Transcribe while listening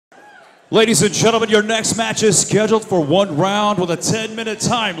Ladies and gentlemen, your next match is scheduled for 1 round with a 10-minute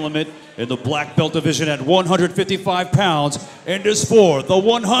time limit in the black belt division at 155 pounds and is for the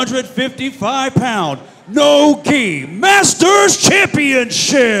 155-pound No-Gi Masters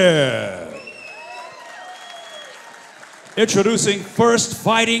Championship. Introducing first,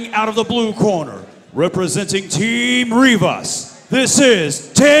 fighting out of the blue corner, representing Team Rivas, this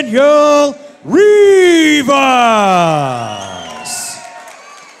is Daniel Rivas.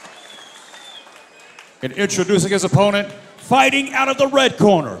 And introducing his opponent, fighting out of the red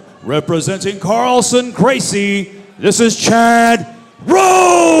corner, representing Carlson Gracie, this is Chad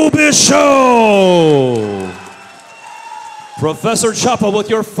Robichaux. Professor Chapa with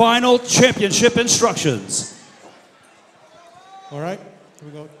your final championship instructions. All right, here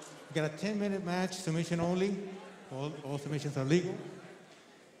we go. We got a 10-minute match, submission only. All submissions are legal.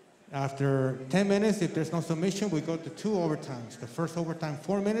 After 10 minutes, if there's no submission, we go to 2 overtimes. The first overtime,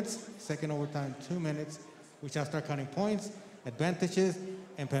 4 minutes. Second overtime, 2 minutes. We shall start counting points, advantages,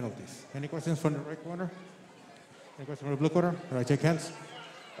 and penalties. Any questions from the right corner? Any questions from the blue corner? All right, shake hands.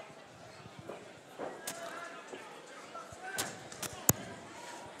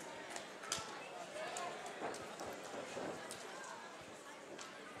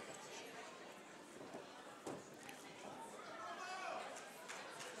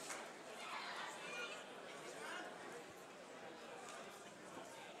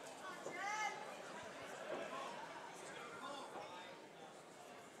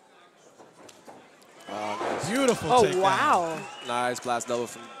 Beautiful takedown. Oh, wow. Nice blast double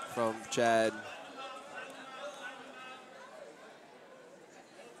from Chad.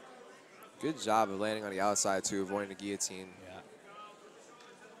 Good job of landing on the outside, too, avoiding the guillotine. Yeah.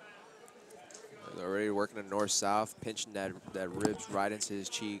 They're already working the north-south, pinching that ribs right into his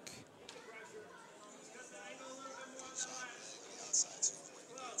cheek.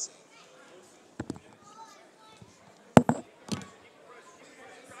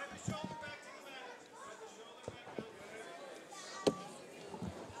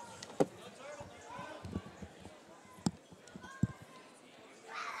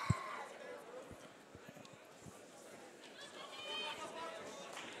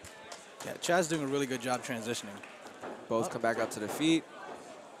 Yeah, Chad's doing a really good job transitioning. Both come back up to the feet.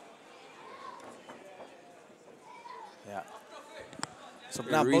 Yeah. So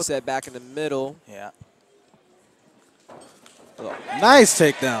Now reset back in the middle. Yeah. Oh. Nice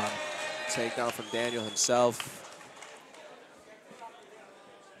takedown. Takedown from Daniel himself.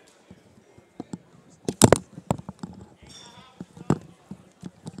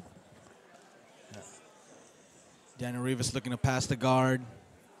 Daniel Rivas looking to pass the guard.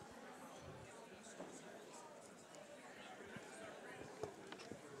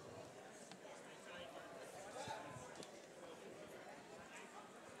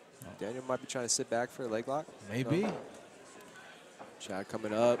 Daniel might be trying to sit back for a leg lock. Maybe. No. Chad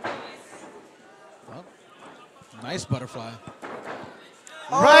coming up. Oh, nice butterfly.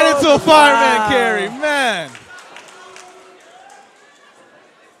 Oh, right into a fireman carry, man.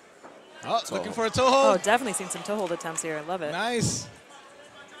 Oh, looking for a toe hold. Oh, definitely seen some toe hold attempts here. I love it. Nice.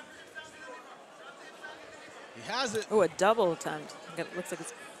 He has it. Oh, a double attempt. It looks like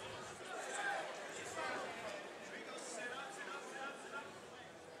it's.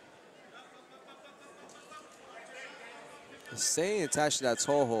 Staying attached to that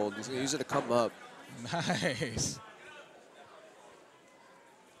toe hold. He's going to use it to come up. Nice.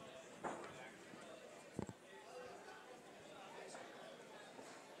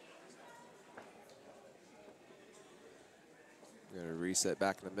 Going to reset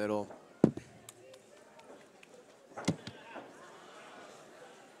back in the middle.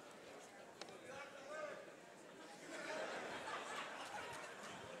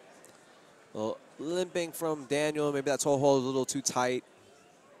 Well, limping from Daniel. Maybe that toe hold is a little too tight.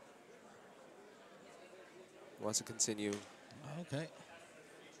 Wants to continue. Okay.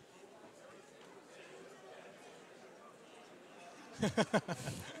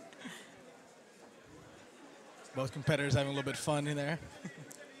 Both competitors having a little bit of fun in there.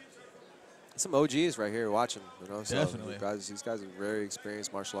 Some OGs right here watching. You know, so definitely. These guys are very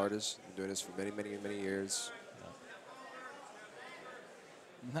experienced martial artists. Been doing this for many, many, many years.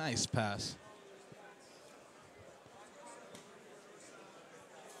 Nice pass.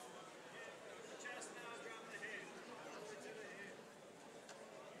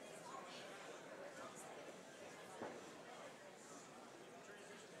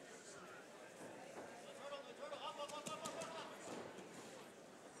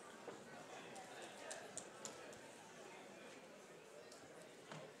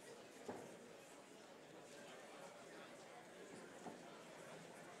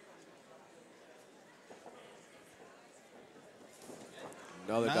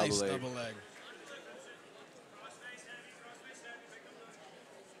 Another Nice double leg. double leg.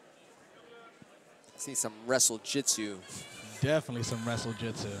 See some wrestle jitsu. Definitely some wrestle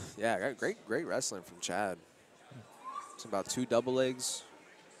jitsu. Yeah, great wrestling from Chad. It's about 2 double legs.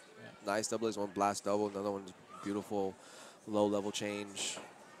 Yeah. Nice double legs, one blast double, another one's beautiful low level change.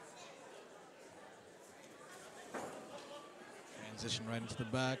 Transition right into the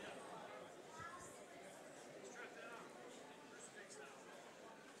back.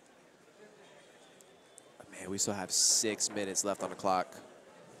 Man, we still have 6 minutes left on the clock.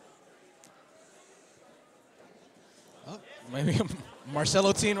 Oh, maybe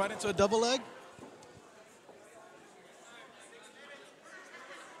Marcelo Teen right into a double leg.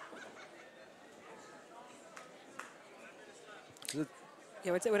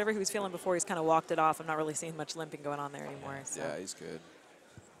 Yeah, I'd say whatever he was feeling before, he's kind of walked it off. I'm not really seeing much limping going on there anymore. So. Yeah, he's good.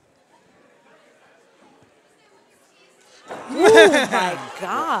 Oh my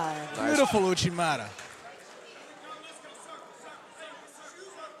God. Nice. Beautiful Uchimata.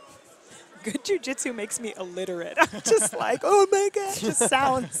 Good jiu-jitsu makes me illiterate. I'm just like, oh my God, just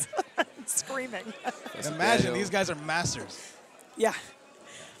sounds screaming. Imagine, these guys are masters. Yeah.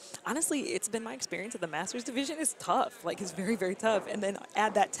 Honestly, it's been my experience that the Masters division is tough. Like, it's very, very tough. And then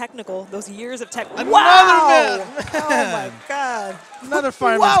add that technical, those years of tech. Another Wow! man. Oh my God. Another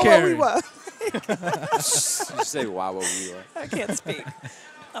fireman's carry. Wow. You say wow, we were. I can't speak.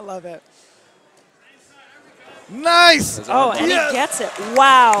 I love it. Nice. Oh, and he gets it.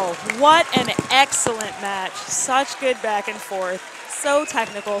 Wow. What an excellent match. Such good back and forth. So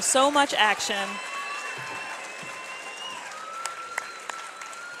technical, so much action.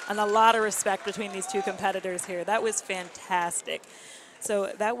 And a lot of respect between these two competitors here. That was fantastic.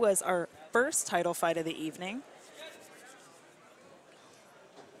 So that was our first title fight of the evening.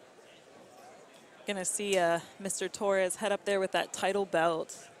 Gonna see Mr. Torres head up there with that title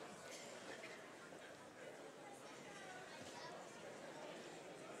belt.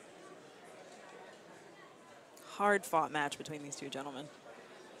 Hard-fought match between these two gentlemen.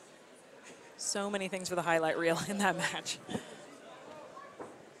 So many things for the highlight reel in that match.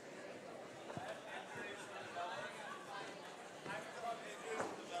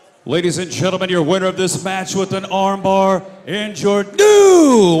 Ladies and gentlemen, your winner of this match with an armbar and your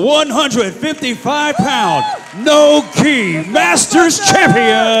new 155-pound no-gi Masters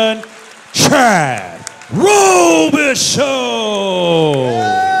champion, Chad Robichaux.